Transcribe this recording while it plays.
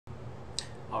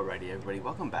Alrighty, everybody,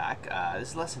 welcome back.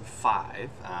 This is lesson 5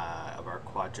 of our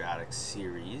quadratic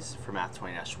series for Math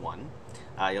 20-1.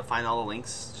 You'll find all the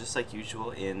links, just like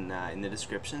usual, in the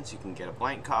description, so you can get a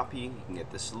blank copy. You can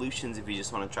get the solutions if you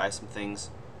just want to try some things.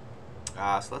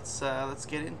 So let's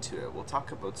get into it. We'll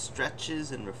talk about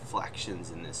stretches and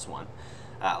reflections in this one.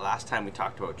 Last time we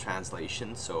talked about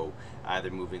translation, so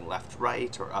either moving left,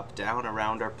 right, or up, down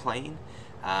around our plane.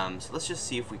 So let's just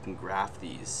see if we can graph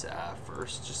these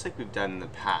first, just like we've done in the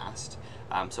past.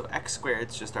 So x squared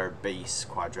is just our base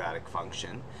quadratic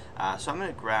function. So I'm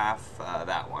going to graph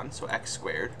that one, so x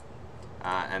squared.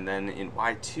 And then in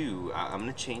y2, I'm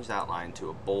going to change that line to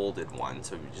a bolded one,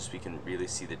 so we can really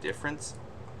see the difference.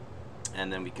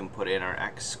 And then we can put in our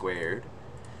x squared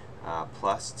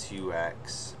plus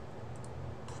 2x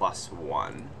plus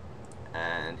 1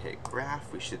 and hit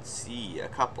graph. We should see a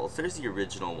couple. So there's the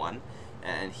original one,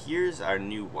 and here's our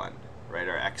new one, right?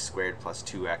 Our x squared plus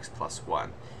 2x plus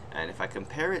 1. And if I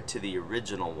compare it to the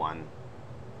original one,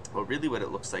 well, really what it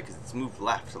looks like is it's moved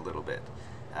left a little bit.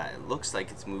 It looks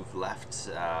like it's moved left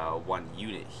 1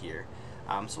 unit here.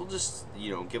 So we'll just,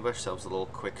 give ourselves a little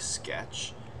quick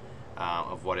sketch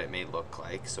of what it may look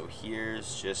like. So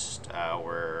here's just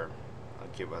our,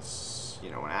 give us,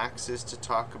 an axis to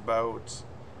talk about.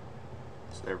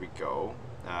 So there we go.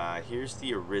 Here's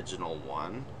the original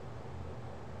one.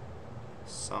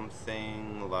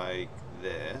 Something like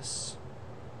this.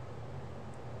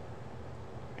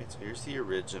 Right, so here's the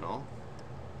original.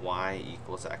 Y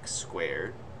equals x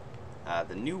squared.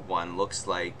 The new one looks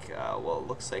like, it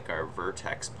looks like our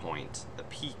vertex point, the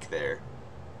peak there,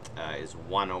 is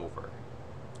 1 over.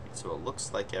 So it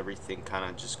looks like everything kind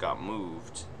of just got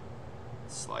moved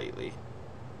slightly.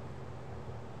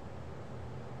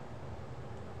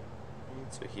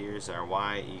 So here's our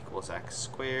y equals x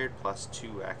squared plus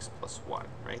 2x plus 1,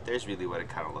 right? There's really what it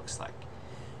kind of looks like.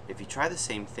 If you try the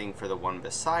same thing for the one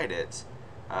beside it,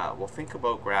 we'll think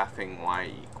about graphing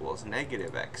y equals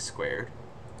negative x squared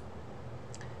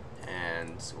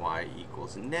and y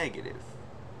equals negative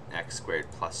x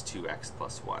squared plus 2x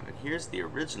plus 1. And here's the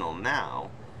original now,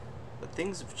 but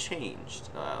things have changed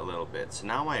a little bit. So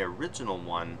now my original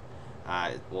one,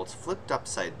 well, it's flipped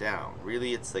upside down.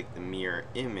 Really, it's like the mirror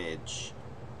image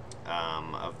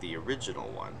of the original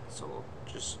one. So we'll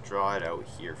just draw it out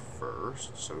here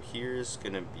first. So here's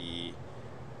going to be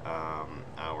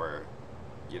our,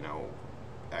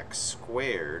 x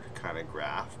squared kind of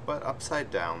graph, but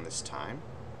upside down this time.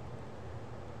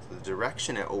 So the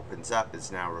direction it opens up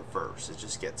is now reversed. It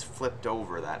just gets flipped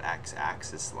over that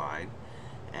x-axis line.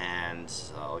 And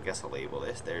I guess I'll label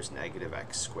this. There's negative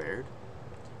x squared.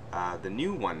 The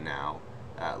new one now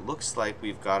looks like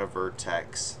we've got a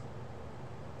vertex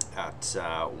at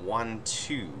 1,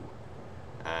 2,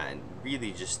 and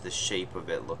really just the shape of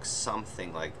it looks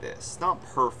something like this. It's not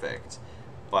perfect,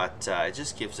 but it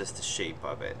just gives us the shape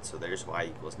of it. So there's y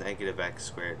equals negative x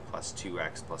squared plus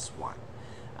 2x plus 1.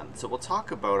 So we'll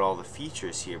talk about all the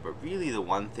features here, but really the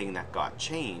one thing that got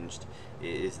changed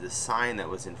is the sign that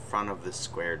was in front of the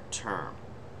squared term.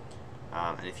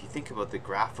 And if you think about the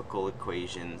graphical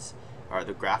equations, or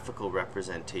the graphical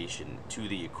representation to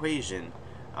the equation,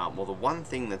 well, the one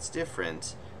thing that's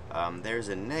different, there's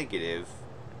a negative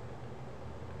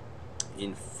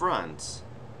in front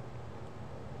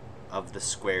of the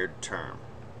squared term.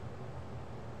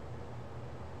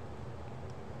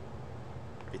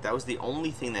 Right, that was the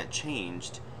only thing that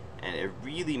changed, and it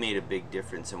really made a big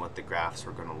difference in what the graphs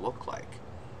were going to look like.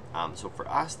 So for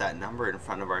us, that number in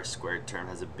front of our squared term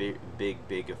has a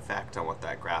big effect on what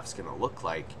that graph's going to look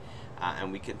like,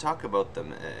 and we can talk about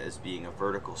them as being a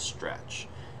vertical stretch.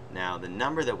 Now, the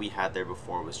number that we had there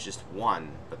before was just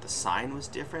 1, but the sign was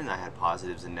different. I had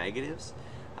positives and negatives.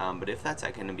 But if that's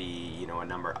going to be, a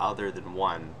number other than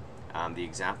 1, the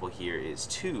example here is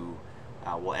 2.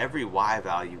 Well, every y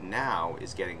value now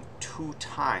is getting 2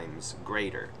 times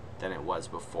greater than it was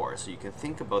before. So you can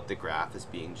think about the graph as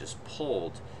being just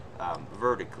pulled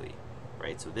vertically,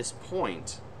 right? So this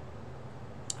point,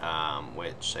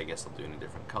 which I guess I'll do in a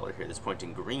different color here, this point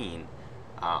in green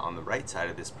on the right side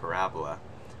of this parabola,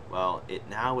 well, it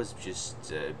now is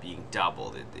just being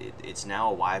doubled. It's now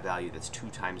a y value that's 2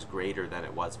 times greater than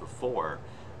it was before,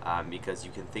 because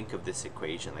you can think of this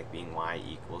equation like being y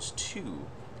equals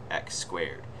 2x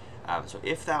squared. So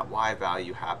if that y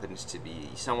value happens to be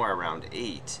somewhere around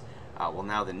 8, well,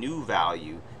 now the new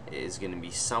value is going to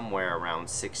be somewhere around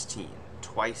 16,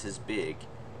 twice as big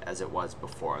as it was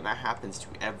before. And that happens to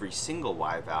every single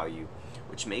y value,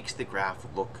 which makes the graph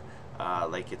look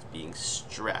like it's being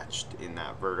stretched in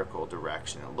that vertical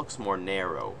direction. It looks more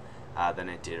narrow than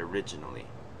it did originally.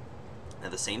 Now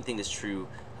the same thing is true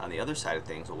on the other side of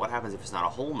things. Well, what happens if it's not a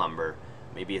whole number?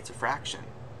 Maybe it's a fraction,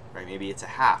 right? Maybe it's a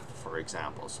half, for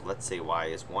example. So let's say y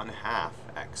is 1/2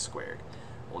 x squared.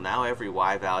 Well, now every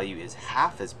y value is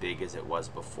half as big as it was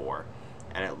before,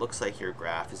 and it looks like your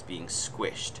graph is being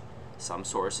squished. Some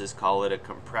sources call it a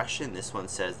compression. This one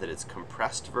says that it's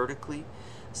compressed vertically.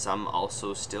 Some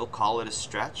also still call it a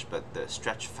stretch, but the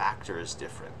stretch factor is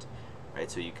different, right?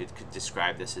 So you could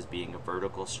describe this as being a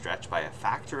vertical stretch by a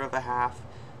factor of a half.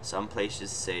 Some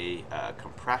places say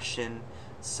compression.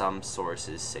 Some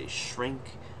sources say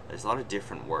shrink. There's a lot of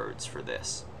different words for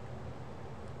this.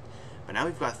 But now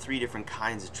we've got three different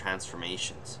kinds of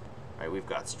transformations. Right? We've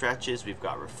got stretches, we've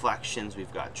got reflections,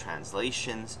 we've got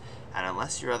translations, and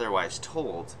unless you're otherwise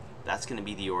told, that's going to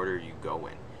be the order you go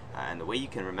in. And the way you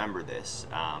can remember this,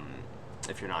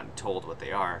 if you're not told what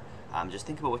they are, just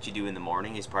think about what you do in the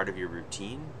morning as part of your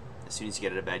routine. As soon as you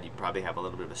get out of bed, you probably have a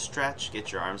little bit of a stretch,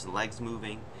 get your arms and legs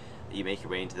moving. You make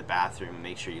your way into the bathroom and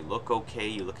make sure you look okay.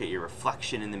 You look at your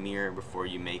reflection in the mirror before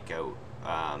you make out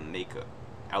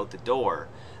the door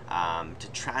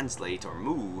to translate or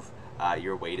move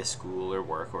your way to school or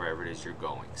work, or wherever it is you're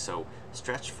going. So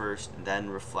stretch first,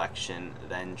 then reflection,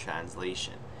 then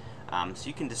translation. So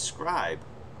you can describe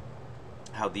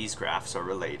how these graphs are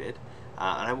related.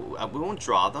 We won't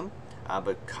draw them,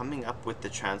 but coming up with the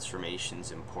transformation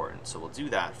is important. So we'll do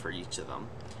that for each of them.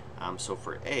 So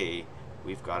for A,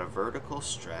 we've got a vertical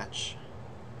stretch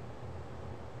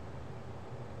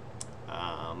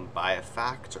by a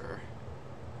factor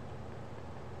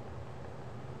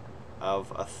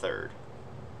of a third.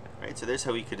 Right? So there's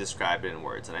how we could describe it in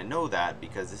words. And I know that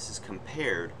because this is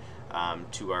compared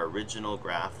to our original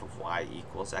graph of y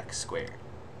equals x squared.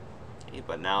 Okay,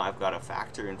 but now I've got a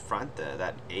factor in front,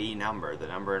 that a number, the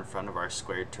number in front of our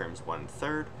squared term is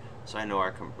 1/3. So I know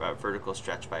our vertical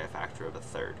stretch by a factor of a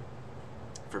third.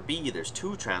 For B, there's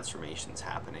two transformations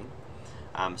happening.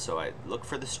 So I look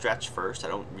for the stretch first. I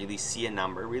don't really see a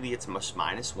number. Really, it's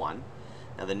 -1.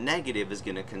 Now the negative is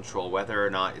going to control whether or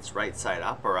not it's right side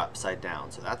up or upside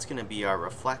down. So that's going to be our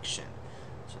reflection.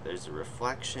 So there's a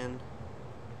reflection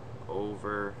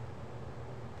over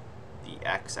the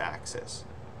x-axis.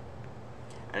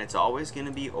 And it's always going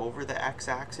to be over the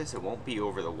x-axis. It won't be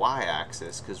over the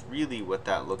y-axis, because really what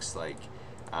that looks like,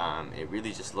 it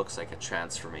really just looks like a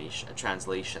transformation, a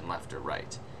translation left or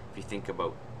right. If you think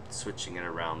about switching it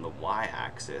around the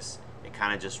y-axis, it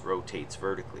kind of just rotates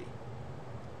vertically,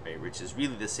 right? Which is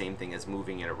really the same thing as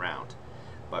moving it around.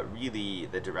 But really,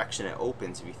 the direction it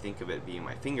opens, if you think of it being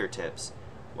my fingertips,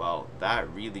 well, that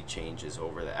really changes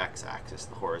over the x-axis,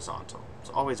 the horizontal. It's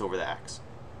always over the x.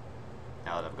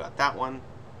 Now that I've got that one,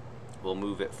 we'll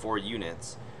move it 4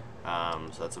 units.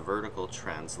 So that's a vertical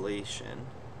translation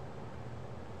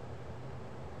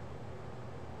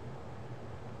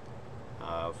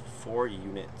of 4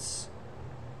 units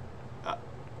up.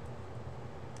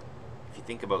 If you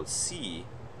think about C,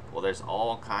 well, there's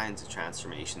all kinds of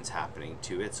transformations happening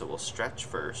to it. So we'll stretch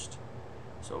first.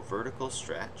 So vertical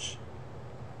stretch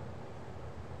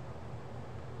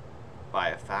by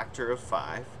a factor of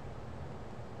 5.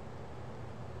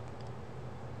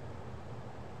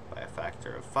 By a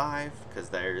factor of 5, because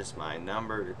there's my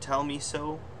number to tell me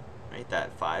so. Right?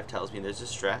 That 5 tells me there's a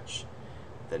stretch.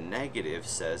 The negative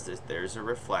says that there's a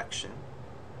reflection.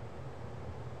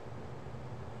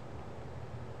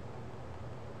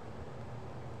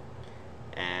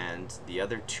 And the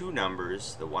other two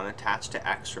numbers, the one attached to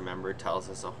x, remember, tells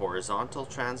us a horizontal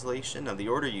translation. Now the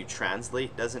order you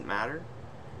translate doesn't matter.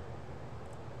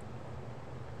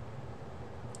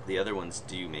 The other ones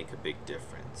do make a big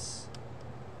difference.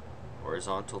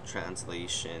 Horizontal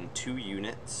translation, 2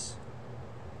 units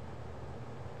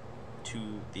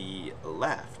to the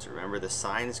left. Remember, the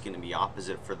sign is going to be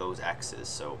opposite for those x's.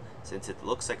 So since it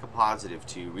looks like a positive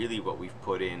 2, really what we've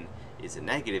put in is a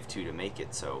negative 2 to make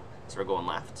it so. So we're going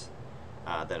left.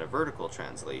 Then a vertical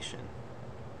translation.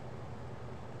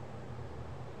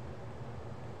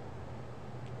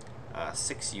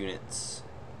 6 units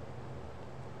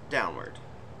downward.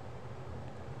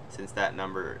 Since that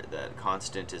number, that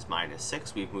constant is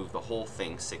 -6, we've moved the whole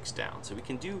thing 6 down. So we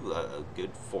can do a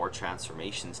good 4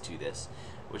 transformations to this,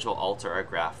 which will alter our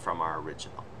graph from our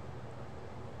original.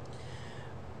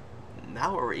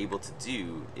 Now what we're able to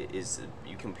do is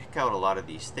you can pick out a lot of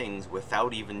these things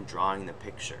without even drawing the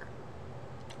picture.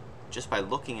 Just by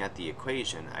looking at the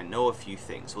equation, I know a few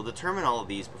things. We'll determine all of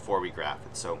these before we graph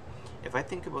it. So if I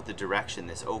think about the direction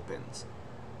this opens,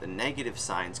 the negative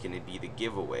sign is going to be the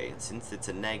giveaway, and since it's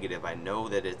a negative, I know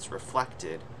that it's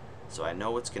reflected, so I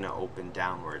know it's going to open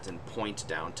downwards and point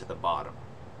down to the bottom.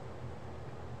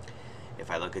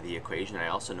 If I look at the equation, I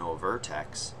also know a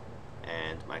vertex,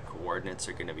 and my coordinates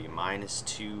are going to be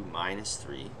 -2,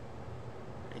 -3.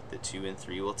 Right? The 2 and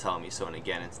 3 will tell me so, and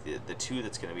again it's the 2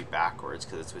 that's going to be backwards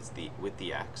because it's with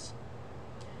the x.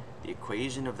 The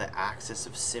equation of the axis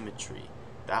of symmetry,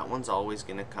 that one's always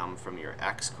going to come from your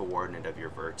x coordinate of your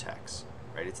vertex.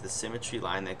 Right? It's the symmetry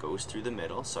line that goes through the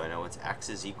middle, so I know it's x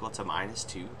is equal to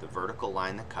 -2, the vertical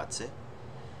line that cuts it.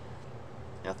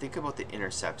 Now think about the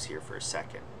intercepts here for a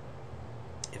second.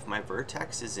 If my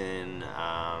vertex is in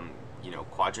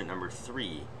quadrant number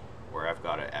 3, where I've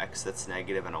got an x that's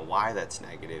negative and a y that's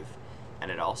negative, and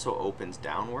it also opens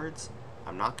downwards,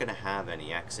 I'm not going to have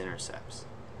any x-intercepts.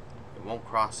 It won't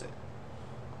cross it.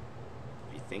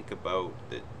 If you think about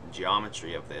the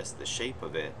geometry of this, the shape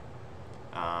of it,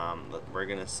 we're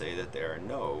going to say that there are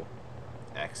no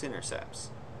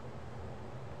x-intercepts.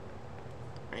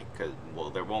 Right? Because, well,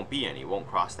 there won't be any. It won't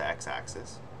cross the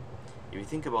x-axis. If you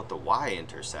think about the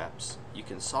y-intercepts, you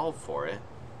can solve for it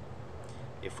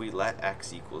if we let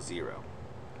x equal 0.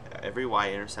 Every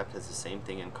y-intercept has the same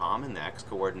thing in common. The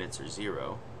x-coordinates are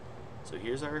 0. So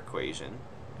here's our equation.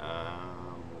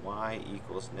 Y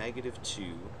equals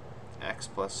 -2 x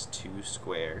plus 2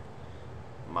 squared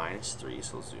 -3.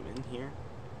 So we'll zoom in here.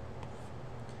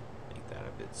 Make that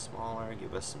a bit smaller.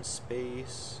 Give us some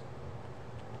space.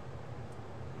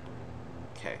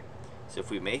 Okay. So if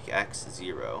we make x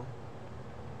 0,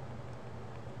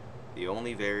 the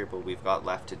only variable we've got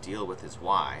left to deal with is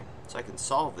y. So I can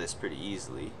solve this pretty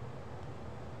easily.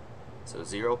 So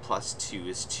 0 plus 2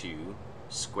 is 2,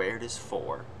 squared is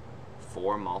 4.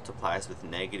 4 multiplies with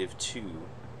 -2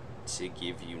 to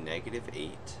give you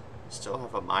 -8. Still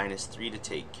have a -3 to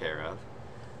take care of.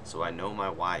 So I know my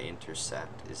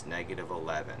y-intercept is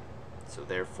 -11. So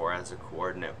therefore, as a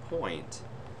coordinate point,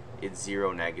 it's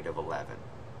 0, -11.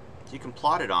 So you can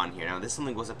plot it on here. Now this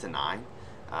only goes up to 9.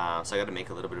 So I got to make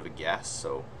a little bit of a guess.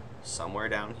 So somewhere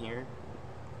down here,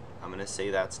 I'm going to say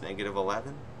that's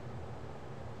 -11.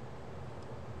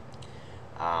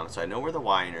 So I know where the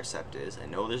y-intercept is. I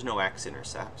know there's no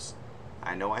x-intercepts.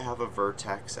 I know I have a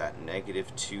vertex at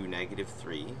 -2,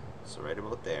 -3. So right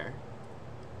about there.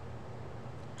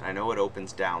 And I know it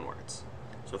opens downwards.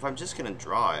 So if I'm just going to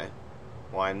draw it,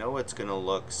 well, I know it's going to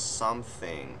look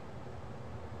something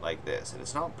like this. And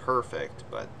it's not perfect,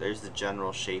 but there's the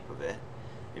general shape of it.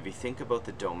 If you think about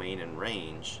the domain and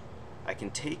range, I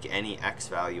can take any x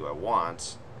value I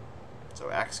want. So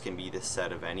x can be the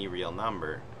set of any real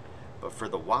number. But for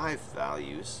the y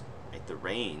values, right, the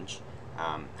range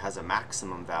has a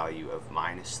maximum value of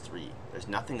 -3. There's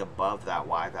nothing above that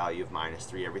y value of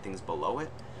 -3. Everything's below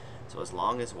it. So as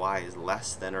long as y is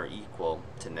less than or equal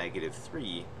to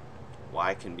 -3,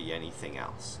 y can be anything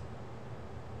else.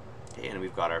 Okay, and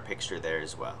we've got our picture there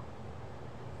as well.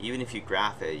 Even if you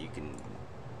graph it, you can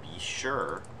be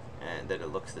sure that it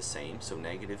looks the same. So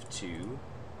 -2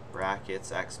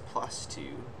 brackets x plus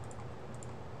 2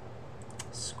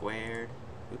 squared,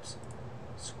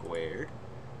 squared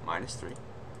 -3.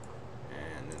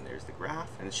 And then there's the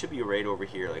graph, and it should be right over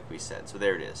here like we said. So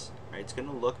there it is. Right? It's going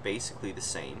to look basically the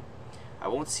same. I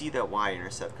won't see that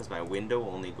y-intercept because my window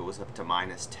only goes up to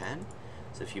 -10.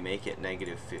 So if you make it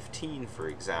 -15, for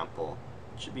example,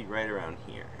 it should be right around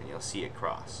here, and you'll see it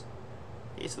cross.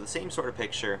 Okay, so the same sort of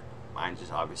picture. Mine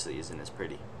just obviously isn't as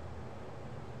pretty.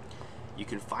 You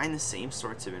can find the same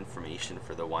sorts of information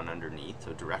for the one underneath.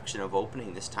 So direction of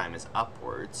opening this time is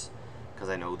upwards, because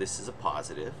I know this is a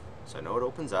positive, so I know it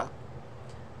opens up.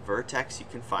 Vertex you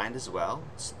can find as well.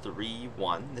 It's 3,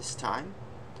 1 this time.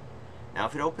 Now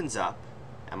if it opens up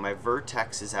and my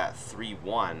vertex is at 3,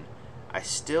 1, I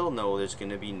still know there's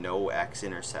going to be no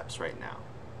x-intercepts right now,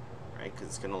 right? Because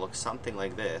it's going to look something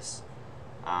like this,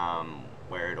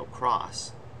 where it'll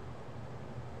cross.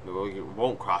 It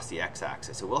won't cross the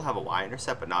x-axis. It will have a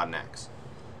y-intercept, but not an x.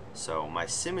 So my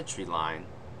symmetry line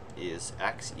is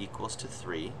x equals to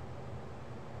 3.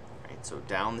 Right? So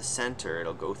down the center,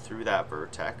 it'll go through that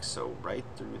vertex. So right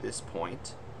through this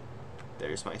point,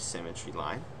 there's my symmetry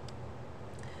line.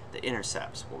 The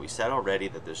intercepts. Well, we said already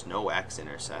that there's no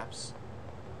x-intercepts.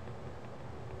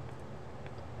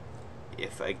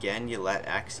 If, again, you let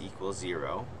x equal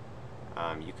 0,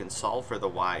 you can solve for the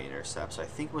y-intercept. So I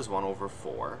think it was 1 over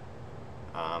 4.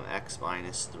 X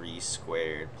minus 3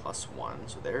 squared plus 1.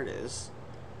 So there it is.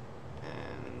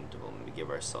 And we'll give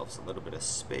ourselves a little bit of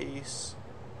space.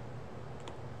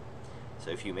 So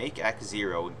if you make x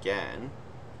 0 again,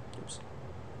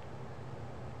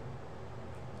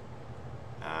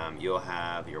 you'll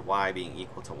have your y being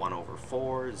equal to 1 over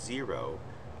 4, 0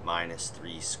 minus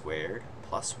 3 squared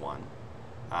plus 1.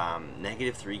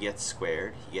 Negative 3 gets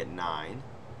squared, you get 9.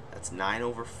 That's 9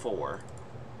 over 4.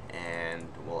 and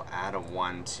we'll add a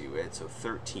 1 to it, so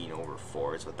 13 over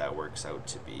 4 is what that works out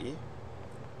to be.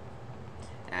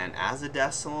 And as a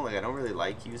decimal, like, I don't really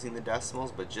like using the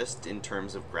decimals, but just in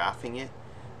terms of graphing it,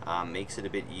 makes it a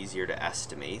bit easier to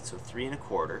estimate. So 3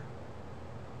 1/4.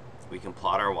 We can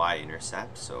plot our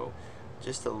y-intercept, so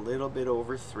just a little bit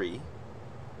over 3.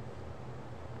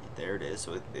 There it is,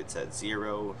 so it's at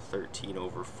 0, 13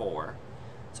 over 4.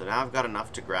 So now I've got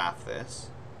enough to graph this.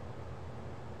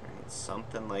 Right,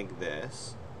 something like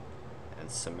this, and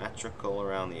symmetrical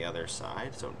around the other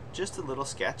side. So just a little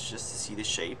sketch just to see the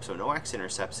shape. So no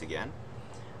x-intercepts again.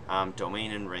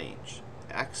 Domain and range.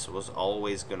 X was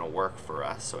always going to work for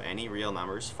us, so any real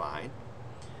number is fine.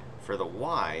 For the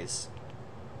y's,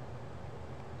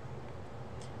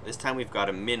 this time we've got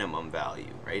a minimum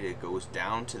value, right? It goes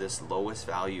down to this lowest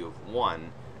value of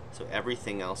 1, so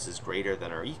everything else is greater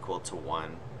than or equal to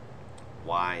 1.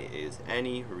 Y is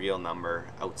any real number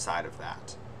outside of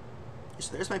that.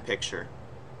 So there's my picture.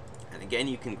 And again,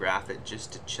 you can graph it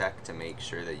just to check to make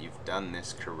sure that you've done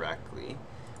this correctly.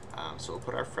 So we'll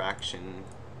put our fraction,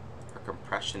 our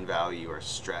compression value, or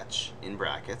stretch in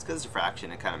brackets, because it's a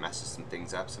fraction, it kind of messes some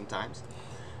things up sometimes.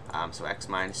 So x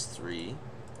minus 3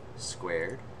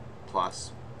 squared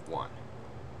plus 1.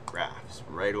 Graphs.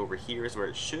 Right over here is where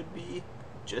it should be,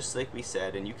 just like we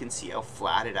said, and you can see how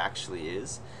flat it actually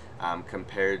is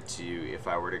compared to if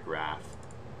I were to graph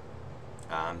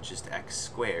just x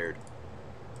squared.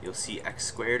 You'll see x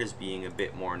squared as being a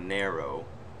bit more narrow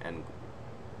and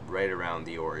right around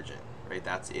the origin, right?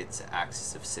 That's its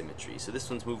axis of symmetry. So this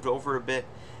one's moved over a bit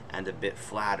and a bit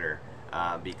flatter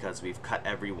because we've cut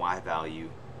every y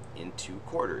value into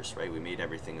quarters, right? We made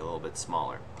everything a little bit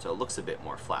smaller, so it looks a bit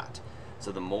more flat.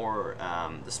 So the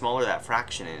smaller that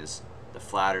fraction is, the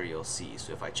flatter you'll see.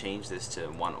 So if I change this to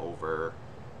 1 over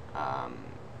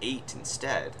 8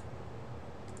 instead,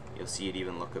 you'll see it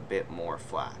even look a bit more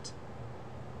flat,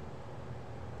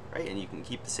 right? And you can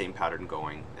keep the same pattern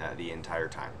going the entire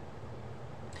time.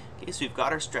 Okay, so we've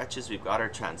got our stretches, we've got our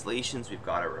translations, we've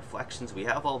got our reflections, we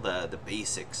have all the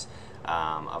basics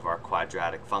of our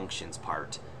quadratic functions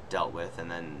part dealt with, and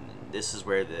then this is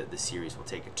where the series will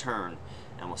take a turn,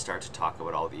 and we'll start to talk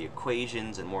about all the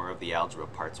equations and more of the algebra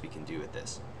parts we can do with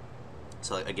this.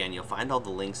 So again, you'll find all the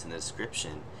links in the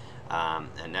description,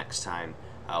 and next time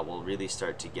we'll really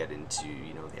start to get into,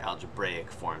 you know, the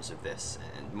algebraic forms of this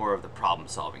and more of the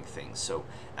problem-solving things. So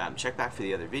check back for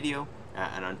the other video,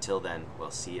 and until then,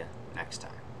 we'll see you next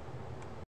time.